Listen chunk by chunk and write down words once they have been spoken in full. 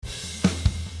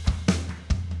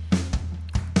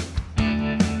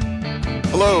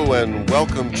Hello and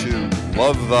welcome to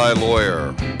Love Thy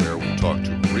Lawyer, where we talk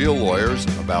to real lawyers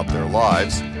about their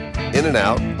lives in and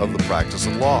out of the practice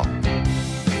of law,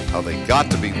 how they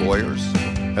got to be lawyers,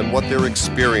 and what their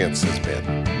experience has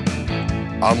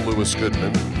been. I'm Louis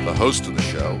Goodman, the host of the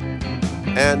show,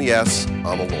 and yes,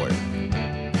 I'm a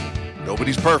lawyer.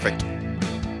 Nobody's perfect.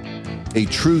 A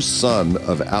true son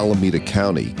of Alameda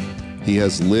County, he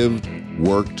has lived,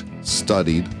 worked,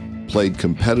 studied, played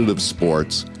competitive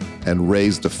sports, and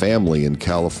raised a family in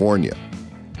California.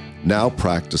 Now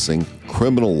practicing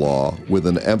criminal law with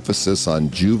an emphasis on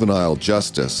juvenile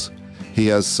justice, he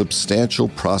has substantial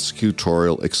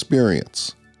prosecutorial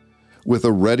experience. With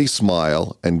a ready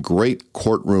smile and great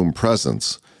courtroom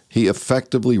presence, he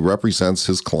effectively represents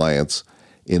his clients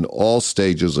in all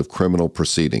stages of criminal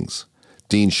proceedings.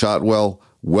 Dean Shotwell,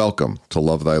 welcome to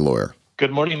Love Thy Lawyer. Good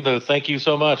morning, Lou. Thank you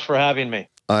so much for having me.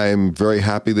 I'm very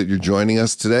happy that you're joining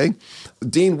us today.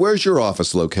 Dean, where's your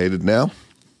office located now?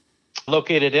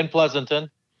 Located in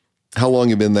Pleasanton. How long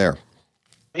have you been there?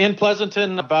 In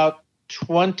Pleasanton, about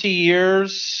 20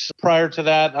 years. Prior to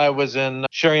that, I was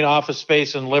sharing office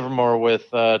space in Livermore with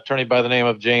an attorney by the name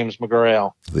of James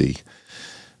McGrail. The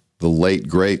late,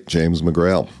 great James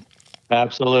McGrail.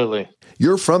 Absolutely.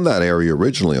 You're from that area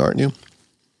originally, aren't you?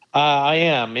 I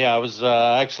am, yeah. I was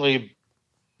actually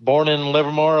born in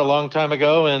Livermore a long time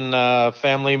ago, and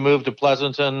family moved to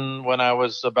Pleasanton when I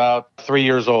was about 3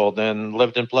 years old and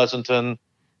lived in Pleasanton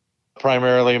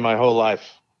primarily my whole life.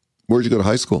 Where'd you go to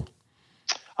high school?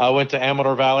 I went to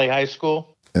Amador Valley High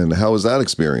School. And how was that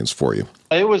experience for you?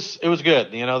 It was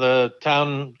good. You know, the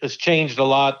town has changed a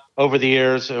lot over the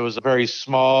years. It was a very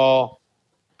small,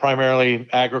 primarily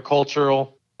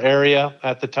agricultural area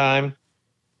at the time.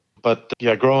 But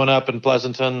yeah, growing up in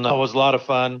Pleasanton was a lot of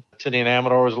fun. Attending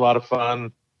Amador was a lot of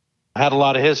fun. I had a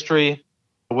lot of history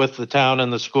with the town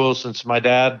and the school since my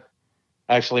dad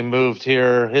actually moved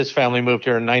here. His family moved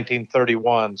here in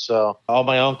 1931. So all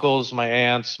my uncles, my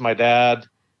aunts, my dad,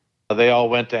 they all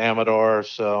went to Amador.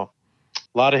 So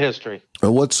a lot of history.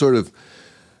 And what sort of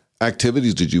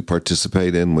activities did you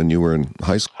participate in when you were in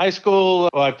high school? High school,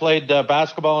 I played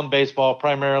basketball and baseball.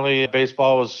 Primarily,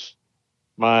 baseball was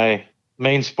my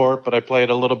main sport, but I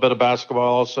played a little bit of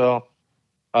basketball also.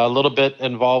 A little bit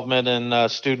involvement in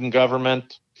student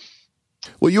government.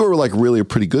 Well, you were like really a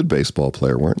pretty good baseball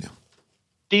player, weren't you?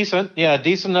 Decent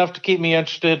enough to keep me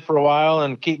interested for a while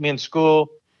and keep me in school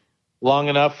long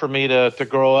enough for me to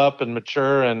grow up and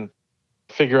mature and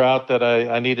figure out that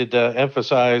I needed to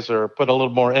emphasize or put a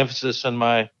little more emphasis in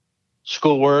my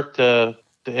schoolwork to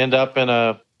end up in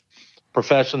a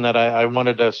profession that I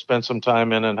wanted to spend some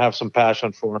time in and have some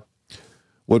passion for.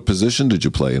 What position did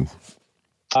you play in?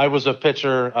 I was a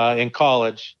pitcher in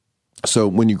college. So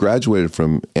when you graduated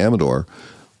from Amador,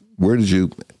 where did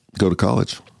you go to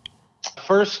college?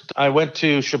 First, I went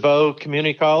to Chabot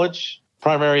Community College.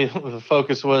 Primary the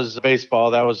focus was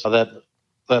baseball.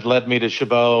 That led me to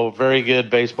Chabot. Very good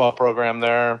baseball program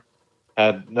there.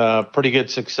 Had pretty good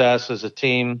success as a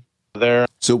team there.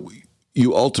 So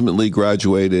you ultimately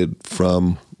graduated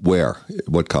from where?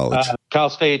 What college? Cal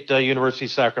State University,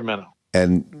 Sacramento.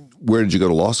 And where did you go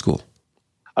to law school?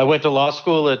 I went to law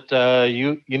school at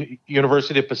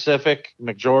University of Pacific,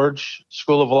 McGeorge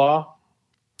School of Law.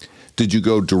 Did you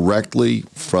go directly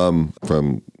from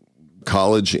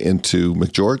college into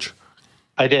McGeorge?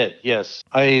 I did, yes.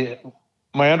 My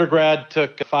undergrad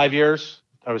took 5 years.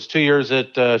 I was 2 years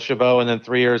at Chabot and then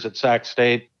 3 years at Sac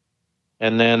State.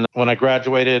 And then when I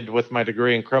graduated with my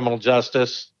degree in criminal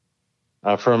justice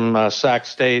from Sac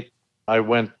State, I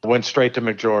went straight to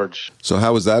McGeorge. So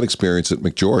how was that experience at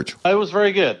McGeorge? It was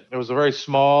very good. It was a very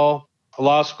small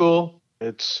law school.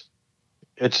 It's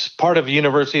part of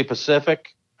University of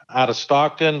Pacific out of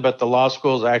Stockton, but the law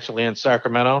school is actually in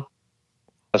Sacramento.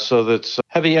 So that's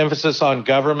heavy emphasis on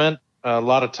government, a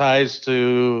lot of ties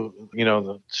to,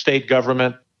 the state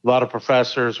government, a lot of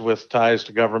professors with ties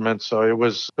to government. So it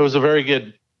was a very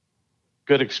good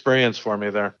experience for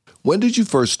me there. When did you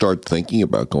first start thinking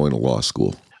about going to law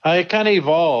school? I kind of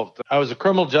evolved. I was a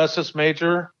criminal justice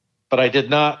major, but I did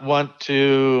not want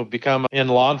to become in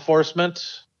law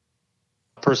enforcement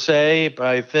per se.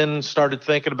 I then started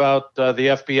thinking about the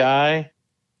FBI.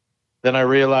 Then I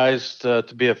realized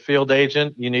to be a field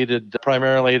agent, you needed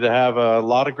primarily to have a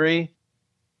law degree.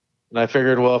 And I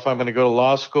figured, well, if I'm going to go to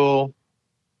law school,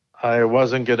 I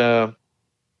wasn't going to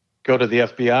go to the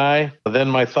FBI. Then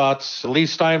my thoughts, Lee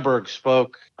Steinberg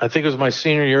spoke, I think it was my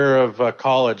senior year of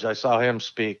college, I saw him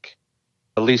speak.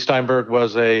 Lee Steinberg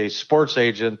was a sports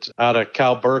agent out of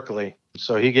Cal Berkeley.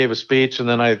 So he gave a speech, and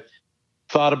then I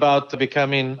thought about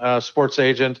becoming a sports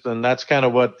agent, and that's kind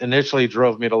of what initially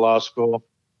drove me to law school.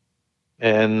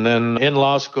 And then in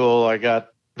law school, I got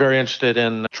very interested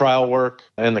in trial work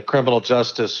and the criminal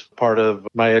justice part of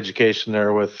my education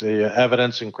there with the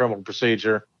evidence and criminal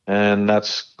procedure. And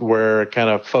that's where it kind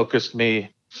of focused me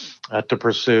to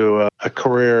pursue a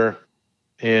career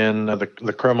in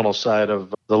the criminal side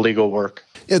of the legal work.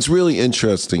 It's really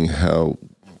interesting how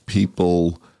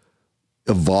people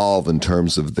evolve in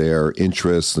terms of their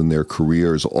interests and their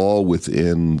careers, all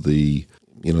within the,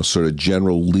 sort of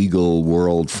general legal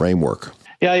world framework.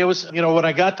 Yeah, it was, when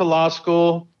I got to law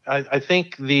school, I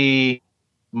think the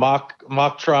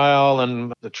mock trial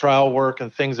and the trial work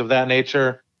and things of that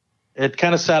nature, it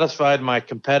kind of satisfied my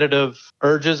competitive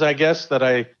urges, I guess, that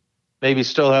I maybe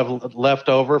still have left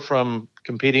over from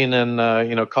competing in,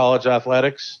 college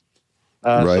athletics.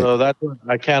 Right. So that's when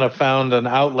I kind of found an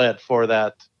outlet for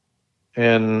that.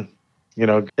 And,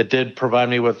 it did provide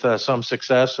me with some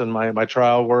success in my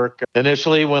trial work.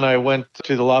 Initially, when I went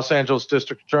to the Los Angeles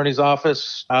District Attorney's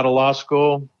Office out of law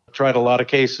school, tried a lot of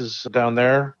cases down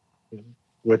there,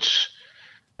 which,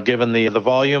 given the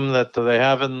volume that they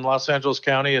have in Los Angeles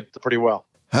County, it's pretty well.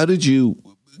 How did you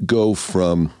go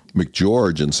from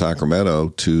McGeorge in Sacramento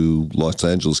to Los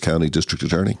Angeles County District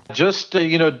Attorney? Just,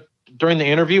 during the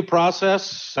interview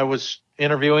process, I was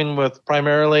interviewing with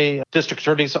primarily district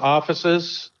attorney's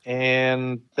offices,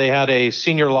 and they had a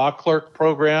senior law clerk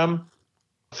program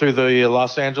through the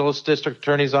Los Angeles District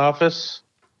Attorney's Office,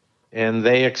 and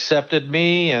they accepted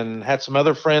me and had some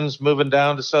other friends moving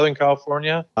down to Southern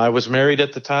California. I was married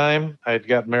at the time. I had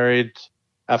got married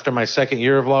after my second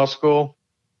year of law school.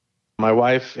 My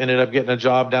wife ended up getting a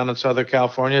job down in Southern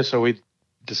California, so we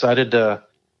decided to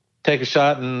take a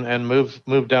shot and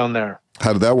move down there.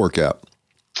 How did that work out?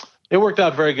 It worked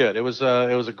out very good. It was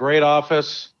a great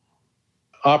office,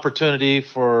 opportunity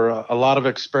for a lot of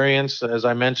experience. As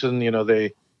I mentioned,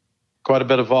 they quite a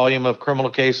bit of volume of criminal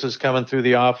cases coming through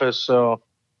the office. So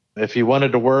if you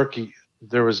wanted to work,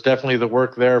 there was definitely the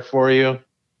work there for you.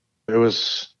 It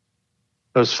was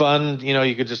fun.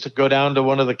 You could just go down to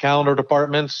one of the calendar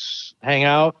departments, hang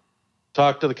out,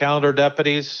 talk to the calendar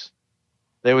deputies.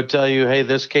 They would tell you, hey,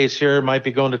 this case here might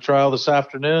be going to trial this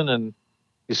afternoon, and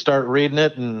you start reading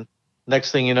it, and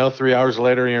next thing you know, 3 hours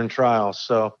later, you're in trial.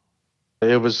 So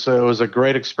it was a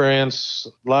great experience,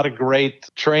 a lot of great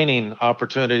training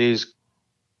opportunities.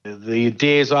 The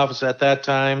DA's office at that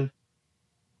time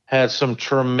had some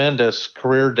tremendous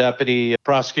career deputy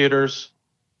prosecutors,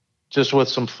 just with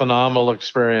some phenomenal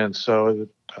experience. So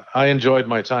I enjoyed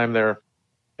my time there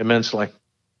immensely.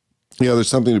 Yeah, there's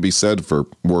something to be said for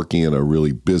working in a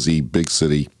really busy, big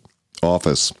city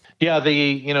office. Yeah,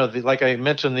 like I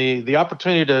mentioned, the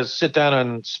opportunity to sit down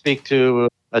and speak to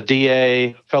a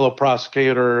DA, fellow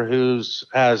prosecutor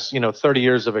has 30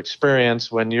 years of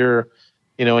experience when you're,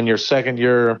 in your second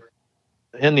year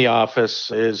in the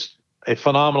office is a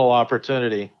phenomenal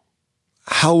opportunity.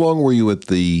 How long were you at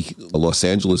the Los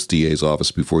Angeles DA's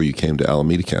office before you came to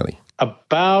Alameda County? I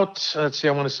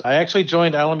actually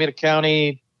joined Alameda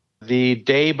County the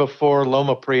day before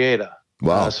Loma Prieta.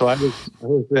 Wow. So I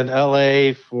was in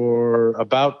LA for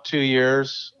about 2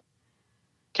 years,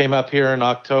 came up here in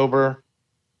October,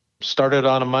 started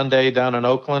on a Monday down in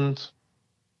Oakland,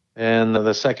 and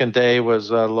the second day was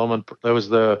the Loma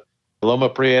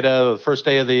Prieta, the first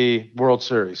day of the World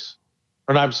Series.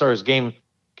 Or no, I'm sorry, it was game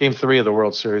 3 of the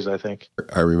World Series, I think.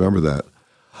 I remember that.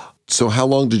 So how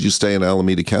long did you stay in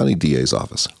Alameda County DA's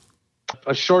office?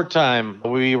 A short time.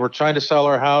 We were trying to sell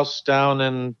our house down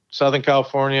in Southern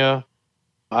California.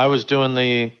 I was doing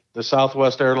the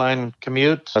Southwest airline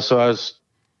commute. So I was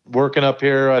working up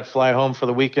here. I'd fly home for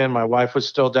the weekend. My wife was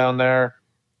still down there.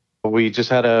 We just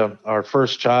had our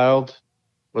first child,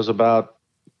 was about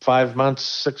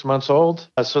 6 months old.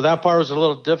 So that part was a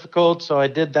little difficult. So I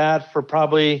did that for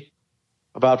probably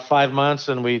about 5 months,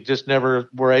 and we just never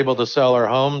were able to sell our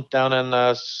home down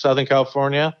in Southern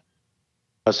California.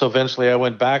 So eventually I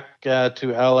went back to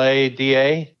LA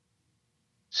DA,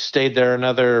 stayed there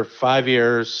another 5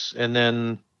 years, and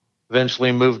then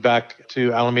eventually moved back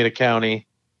to Alameda County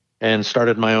and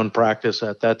started my own practice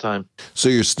at that time. So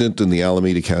your stint in the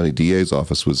Alameda County DA's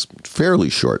office was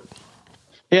fairly short.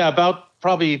 Yeah, about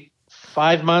probably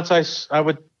 5 months, I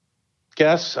would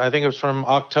guess. I think it was from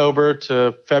October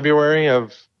to February I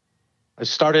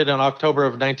started in October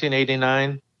of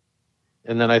 1989.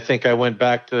 And then I think I went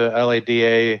back to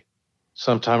LADA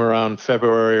sometime around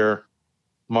February or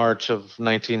March of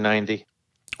 1990.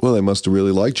 Well, they must have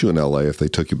really liked you in LA if they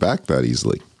took you back that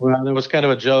easily. Well, there was kind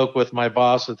of a joke with my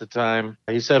boss at the time.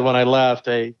 He said when I left,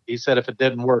 he said if it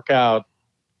didn't work out,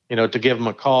 to give him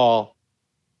a call.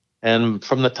 And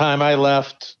from the time I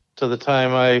left to the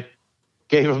time I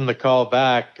gave him the call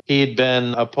back, he'd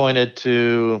been appointed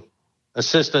to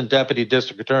assistant deputy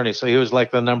district attorney. So he was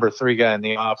like the number 3 guy in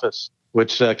the office,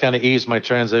 which kind of eased my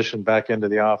transition back into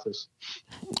the office.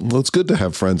 Well, it's good to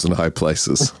have friends in high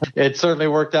places. It certainly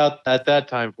worked out at that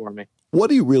time for me. What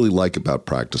do you really like about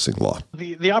practicing law?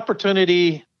 The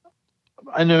opportunity,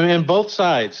 I know, in both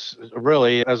sides,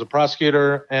 really, as a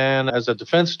prosecutor and as a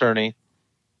defense attorney,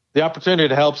 the opportunity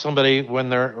to help somebody when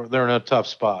they're in a tough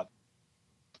spot.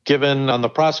 Given on the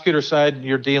prosecutor side,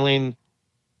 you're dealing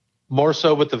more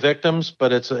so with the victims,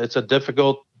 but it's a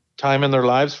difficult time in their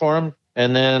lives for them.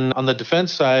 And then on the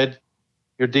defense side,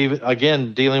 you're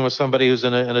dealing with somebody who's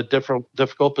in a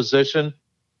difficult position,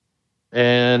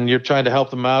 and you're trying to help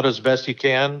them out as best you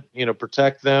can.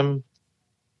 Protect them,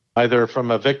 either from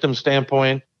a victim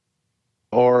standpoint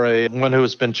or one who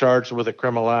has been charged with a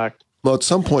criminal act. Well, at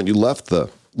some point you left the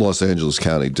Los Angeles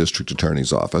County District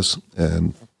Attorney's Office,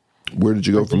 and where did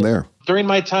you go from there? During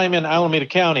my time in Alameda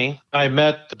County, I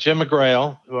met Jim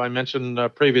McGrail, who I mentioned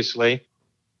previously,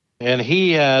 and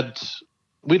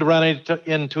we'd run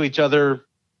into each other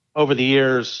over the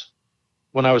years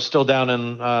when I was still down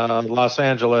in Los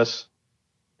Angeles.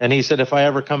 And he said if I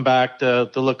ever come back to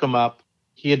look him up,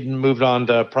 he had moved on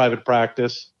to private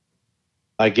practice.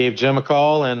 I gave Jim a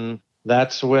call, and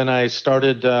that's when I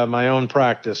started my own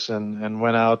practice and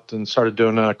went out and started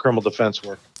doing criminal defense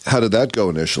work. How did that go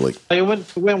initially? It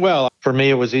went well. For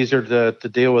me, it was easier to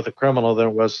deal with a criminal than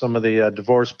it was some of the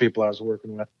divorced people I was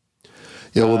working with.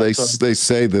 Yeah, well, they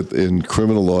say that in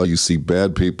criminal law, you see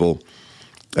bad people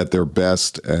at their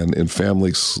best, and in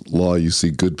family law, you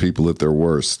see good people at their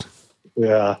worst.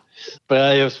 Yeah.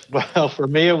 But for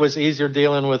me, it was easier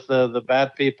dealing with the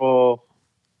bad people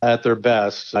at their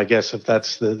best, I guess, if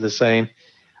that's the same.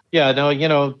 Yeah,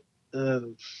 no,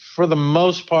 for the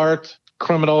most part,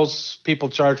 criminals, people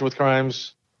charged with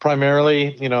crimes,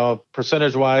 primarily,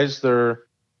 percentage-wise, they're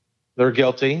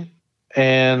guilty.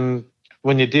 And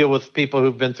when you deal with people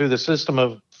who've been through the system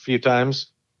a few times,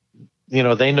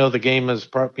 they know the game is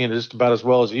just about as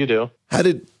well as you do. How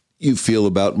did you feel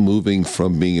about moving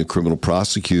from being a criminal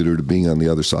prosecutor to being on the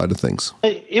other side of things?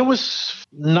 It was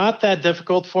not that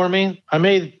difficult for me. I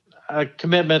made a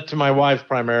commitment to my wife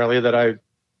primarily that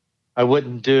I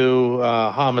wouldn't do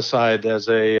homicide as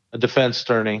a defense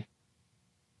attorney.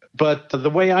 But the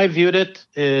way I viewed it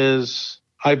is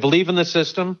I believe in the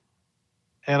system,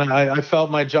 and I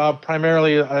felt my job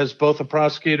primarily as both a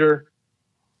prosecutor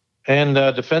and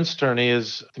a defense attorney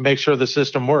is to make sure the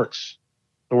system works.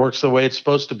 It works the way it's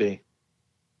supposed to be.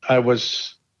 I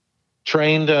was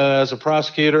trained as a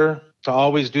prosecutor to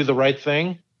always do the right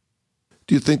thing.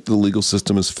 Do you think the legal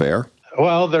system is fair?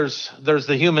 Well, there's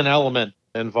the human element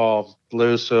involved,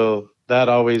 Lou, so that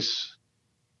always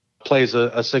plays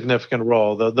a significant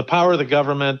role. The power of the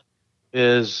government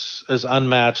is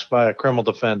unmatched by a criminal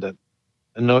defendant,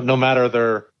 and no matter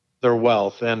their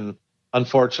wealth. And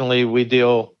unfortunately, we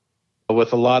deal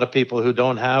with a lot of people who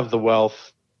don't have the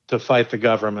wealth to fight the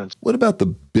government. What about the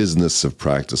business of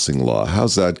practicing law?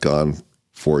 How's that gone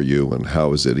for you, and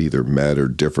how is it either met or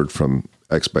differed from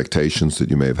expectations that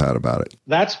you may have had about it?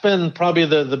 That's been probably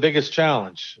the biggest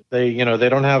challenge. They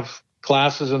don't have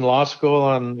classes in law school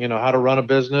on, how to run a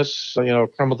business,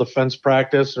 criminal defense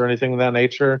practice or anything of that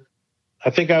nature. I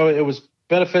think it was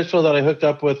beneficial that I hooked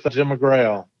up with Jim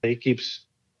McGrail. He keeps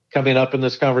coming up in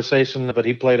this conversation, but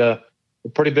he played a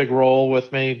pretty big role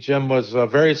with me. Jim was a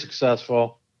very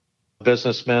successful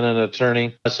businessman and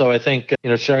attorney. So I think,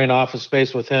 sharing office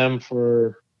space with him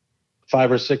for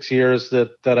 5 or 6 years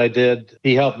that I did,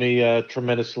 he helped me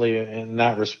tremendously in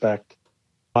that respect.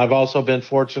 I've also been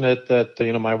fortunate that,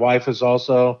 my wife is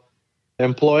also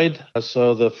employed.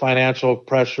 So the financial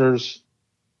pressures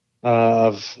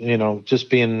of, just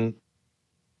being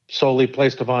solely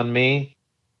placed upon me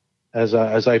as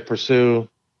I pursue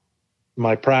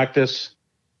my practice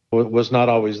was not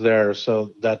always there.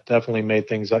 So that definitely made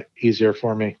things easier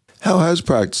for me. How has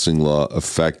practicing law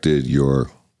affected your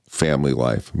family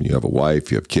life? I mean, you have a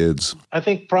wife, you have kids. I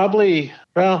think there's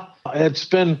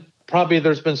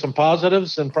been some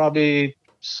positives and probably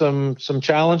some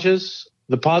challenges.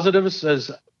 The positives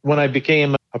is when I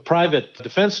became a private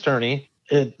defense attorney,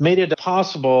 it made it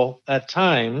possible at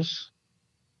times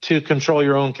to control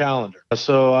your own calendar.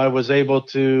 So I was able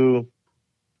to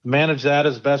manage that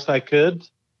as best I could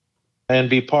and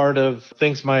be part of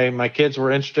things my kids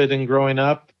were interested in growing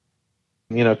up,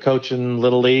 coaching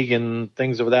Little League and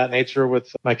things of that nature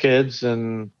with my kids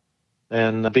and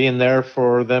being there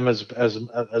for them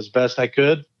as best I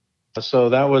could. So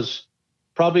that was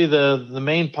probably the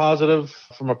main positive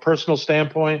from a personal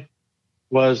standpoint,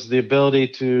 was the ability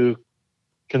to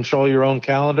control your own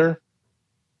calendar.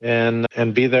 and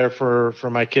be there for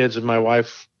my kids and my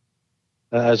wife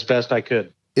as best I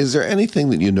could. Is there anything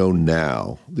that you know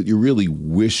now that you really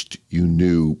wished you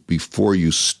knew before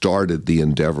you started the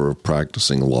endeavor of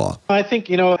practicing law? I think,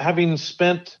 having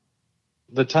spent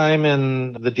the time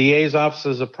in the DA's office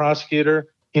as a prosecutor,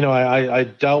 I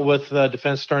dealt with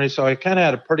defense attorneys, so I kind of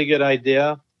had a pretty good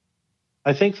idea.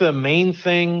 I think the main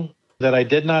thing that I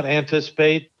did not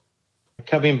anticipate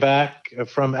coming back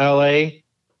from LA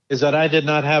is that I did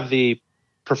not have the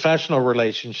professional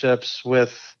relationships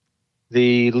with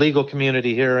the legal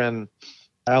community here in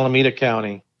Alameda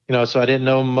County. So I didn't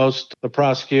know most of the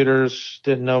prosecutors,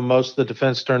 didn't know most of the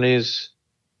defense attorneys,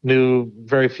 knew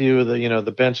very few of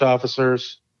the bench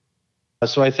officers.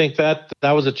 So I think that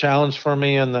was a challenge for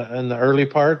me in the early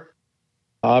part.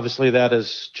 Obviously, that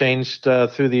has changed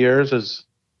through the years as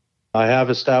I have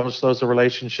established those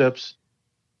relationships.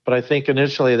 But I think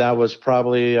initially that was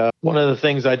probably one of the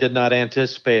things I did not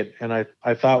anticipate, and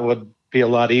I thought would be a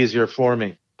lot easier for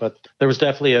me. But there was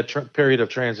definitely a period of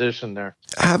transition there.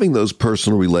 Having those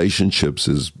personal relationships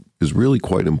is really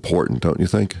quite important, don't you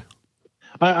think?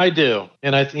 I do,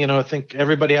 and I think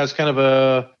everybody has kind of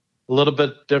a little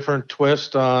bit different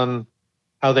twist on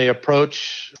how they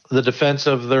approach the defense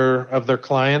of their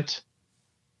client.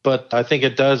 But I think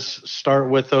it does start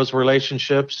with those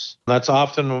relationships. That's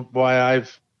often why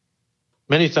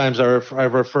many times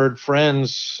I've referred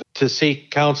friends to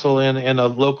seek counsel in a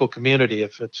local community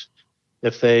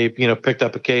if they picked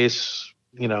up a case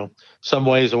some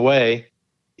ways away.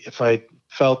 If I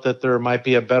felt that there might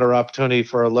be a better opportunity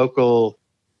for a local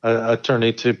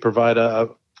attorney to provide a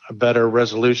better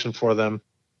resolution for them,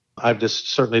 I've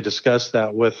just certainly discussed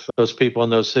that with those people in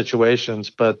those situations.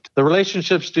 But the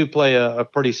relationships do play a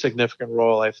pretty significant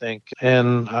role, I think,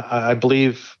 and I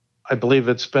believe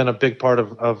it's been a big part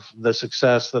of the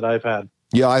success that I've had.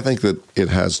 Yeah, I think that it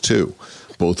has too,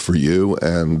 both for you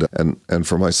and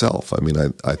for myself. I mean,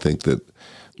 I think that,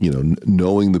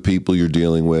 knowing the people you're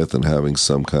dealing with and having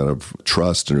some kind of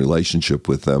trust and relationship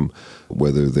with them,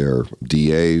 whether they're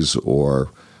DAs or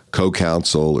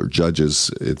co-counsel or judges,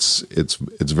 it's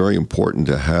very important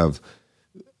to have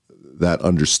that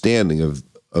understanding of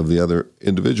the other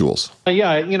individuals.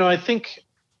 Yeah, I think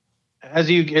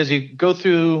as you go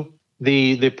through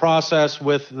the process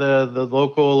with the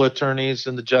local attorneys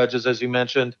and the judges, as you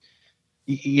mentioned,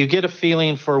 you get a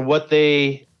feeling for what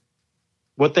they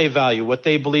value, what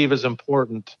they believe is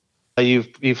important.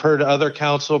 You've heard other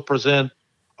counsel present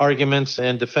arguments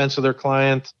in defense of their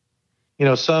client.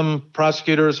 Some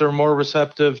prosecutors are more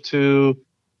receptive to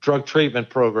drug treatment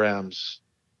programs.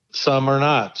 Some are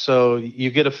not. So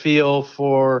you get a feel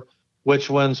for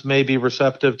which ones may be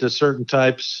receptive to certain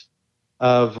types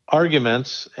of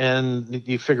arguments, and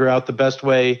you figure out the best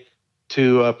way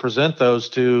to present those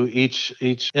to each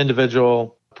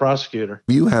individual prosecutor.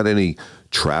 Have you had any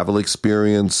travel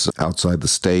experience outside the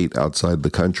state, outside the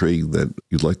country that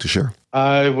you'd like to share?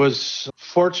 I was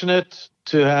fortunate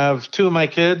to have two of my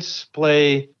kids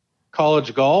play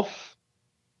college golf.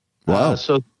 Wow.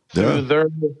 So through their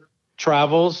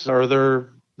travels or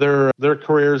their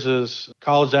careers as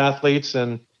college athletes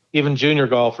and even junior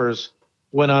golfers,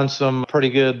 went on some pretty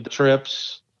good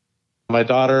trips. My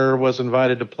daughter was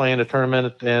invited to play in a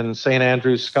tournament in St.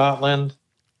 Andrews, Scotland.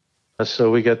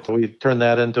 So we turned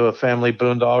that into a family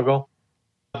boondoggle.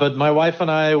 But my wife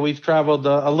and I, we've traveled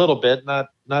a little bit, not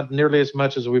nearly as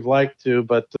much as we've liked to,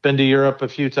 but been to Europe a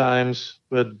few times.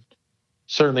 Would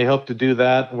certainly hope to do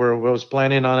that. I was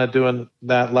planning on doing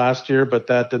that last year, but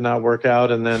that did not work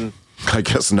out. And then I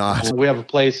guess not. We have a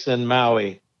place in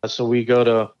Maui, so we go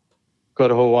to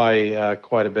Hawaii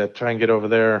quite a bit. Try and get over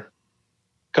there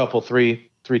three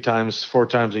times, 4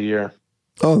 times a year.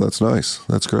 Oh, that's nice.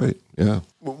 That's great. Yeah.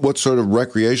 What sort of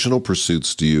recreational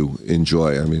pursuits do you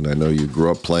enjoy? I mean, I know you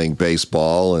grew up playing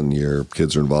baseball and your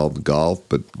kids are involved in golf,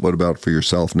 but what about for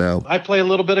yourself now? I play a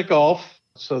little bit of golf,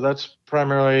 so that's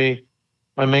primarily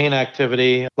my main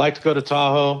activity. I like to go to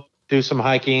Tahoe, do some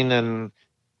hiking, and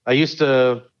I used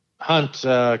to hunt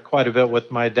quite a bit with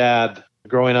my dad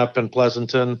growing up in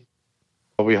Pleasanton.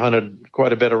 We hunted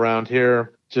quite a bit around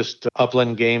here, just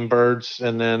upland game birds,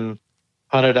 and then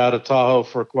hunted out of Tahoe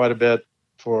for quite a bit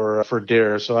for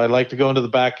deer. So I like to go into the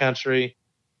backcountry,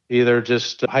 either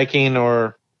just hiking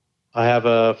or I have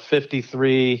a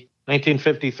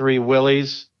 1953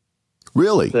 Willys.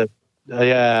 Really?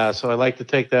 Yeah. So I like to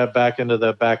take that back into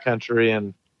the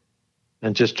backcountry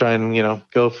and just try and,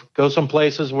 go some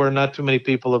places where not too many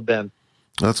people have been.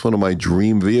 That's one of my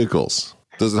dream vehicles.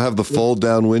 Does it have the fold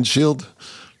down windshield?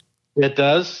 It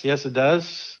does. Yes, it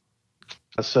does.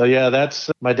 So yeah, that's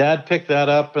my dad picked that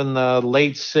up in the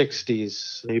late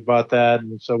 60s. He bought that,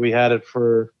 and so we had it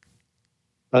for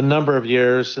a number of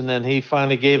years, and then he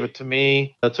finally gave it to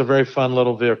me. It's a very fun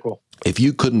little vehicle. If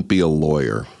you couldn't be a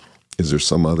lawyer, is there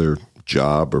some other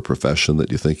job or profession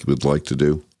that you think you would like to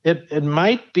do? It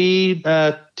might be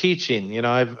teaching. You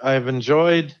know, I've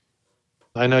enjoyed.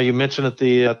 I know you mentioned at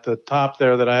the top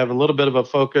there that I have a little bit of a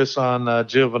focus on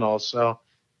juveniles, so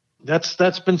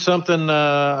that's been something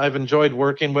I've enjoyed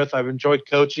working with. I've enjoyed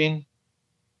coaching,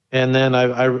 and then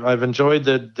I've enjoyed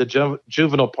the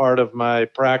juvenile part of my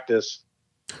practice.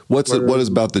 What is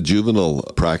about the juvenile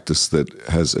practice that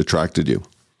has attracted you?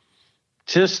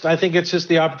 I think it's just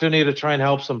the opportunity to try and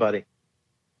help somebody.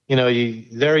 You know,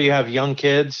 you have young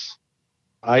kids.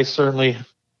 I certainly,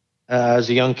 as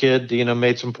a young kid,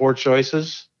 made some poor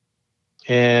choices.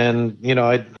 And,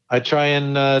 I try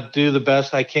and do the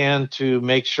best I can to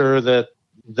make sure that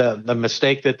the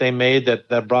mistake that they made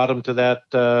that brought them to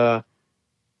that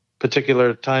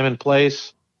particular time and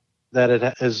place, that it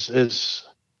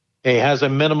has a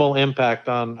minimal impact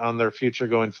on their future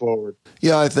going forward.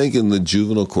 Yeah, I think in the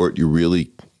juvenile court, you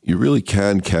really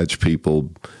can catch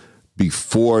people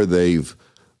before they've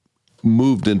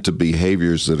moved into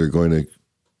behaviors that are going to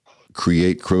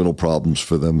create criminal problems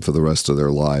for them for the rest of their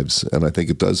lives. And I think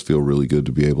it does feel really good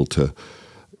to be able to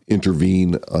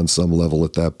intervene on some level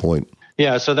at that point.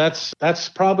 Yeah, so that's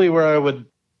probably where I would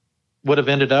have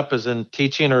ended up, as in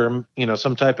teaching or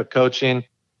some type of coaching.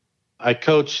 I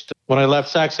coached when I left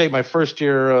Sac State my first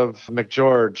year of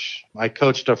McGeorge. I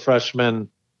coached a freshman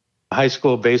high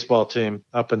school baseball team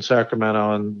up in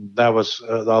Sacramento, and that was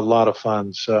a lot of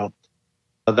fun. So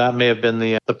that may have been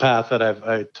the path that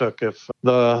I took if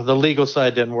the legal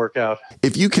side didn't work out.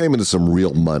 If you came into some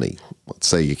real money, let's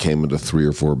say you came into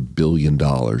 $3 or $4 billion,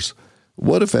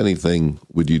 what, if anything,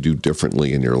 would you do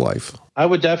differently in your life? I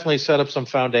would definitely set up some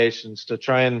foundations to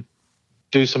try and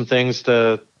do some things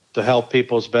to help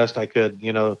people as best I could,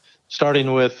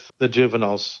 starting with the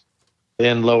juveniles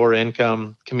in lower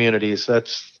income communities.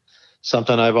 That's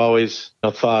something I've always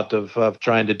thought of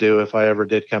trying to do if I ever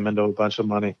did come into a bunch of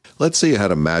money. Let's say you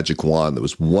had a magic wand. There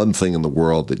was one thing in the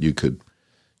world that you could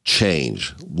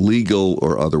change, legal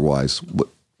or otherwise.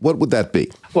 What would that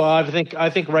be? Well, I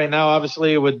think right now,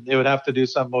 obviously, it would have to do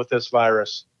something with this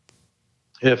virus.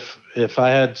 If I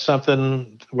had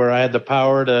something where I had the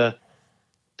power to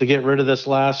get rid of this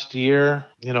last year,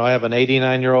 I have an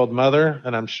 89-year-old mother,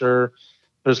 and I'm sure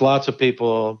there's lots of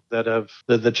people that have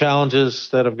the challenges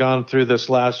that have gone through this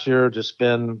last year just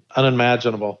been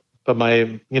unimaginable. But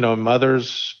my,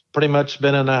 mother's pretty much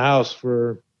been in the house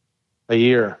for a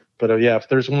year. But yeah, if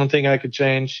there's one thing I could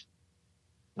change,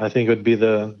 I think it would be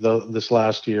this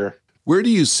last year. Where do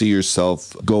you see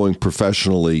yourself going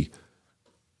professionally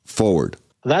forward?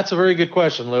 That's a very good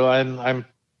question, Lou. I'm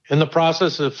in the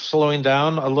process of slowing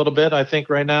down a little bit, I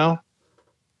think, right now.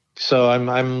 So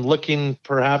I'm looking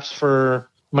perhaps for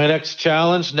my next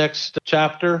challenge, next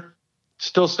chapter.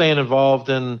 Still staying involved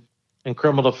in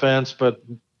criminal defense, but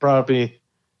probably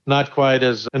not quite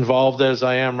as involved as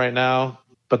I am right now.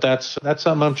 But that's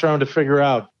something I'm trying to figure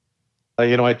out.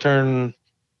 I turn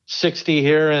 60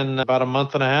 here in about a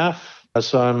month and a half.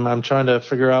 So I'm trying to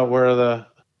figure out where the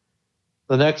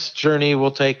next journey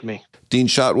will take me. Dean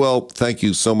Shotwell, thank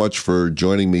you so much for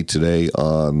joining me today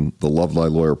on the Love Thy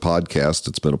Lawyer podcast.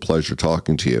 It's been a pleasure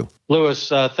talking to you. Lewis,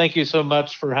 thank you so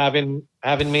much for having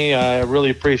me. I really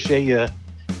appreciate you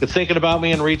thinking about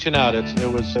me and reaching out.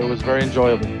 It was very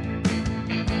enjoyable.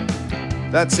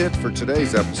 That's it for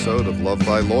today's episode of Love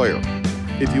Thy Lawyer.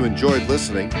 If you enjoyed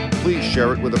listening, please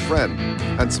share it with a friend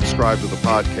and subscribe to the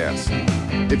podcast.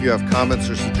 If you have comments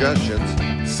or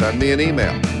suggestions, send me an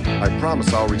email. I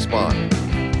promise I'll respond.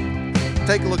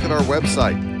 Take a look at our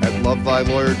website at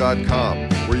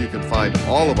lovethylawyer.com, where you can find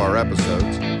all of our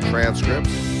episodes,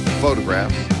 transcripts,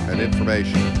 photographs, and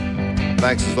information.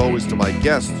 Thanks as always to my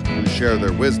guests who share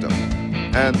their wisdom,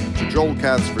 and to Joel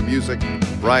Katz for music,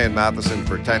 Brian Matheson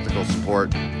for technical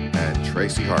support, and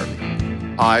Tracy Harvey.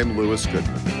 I'm Lewis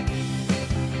Goodman.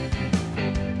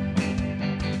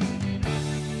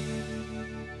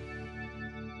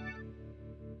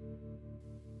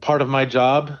 Part of my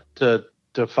job to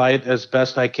fight as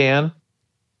best I can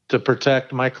to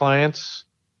protect my clients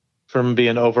from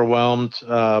being overwhelmed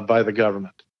by the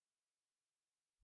government.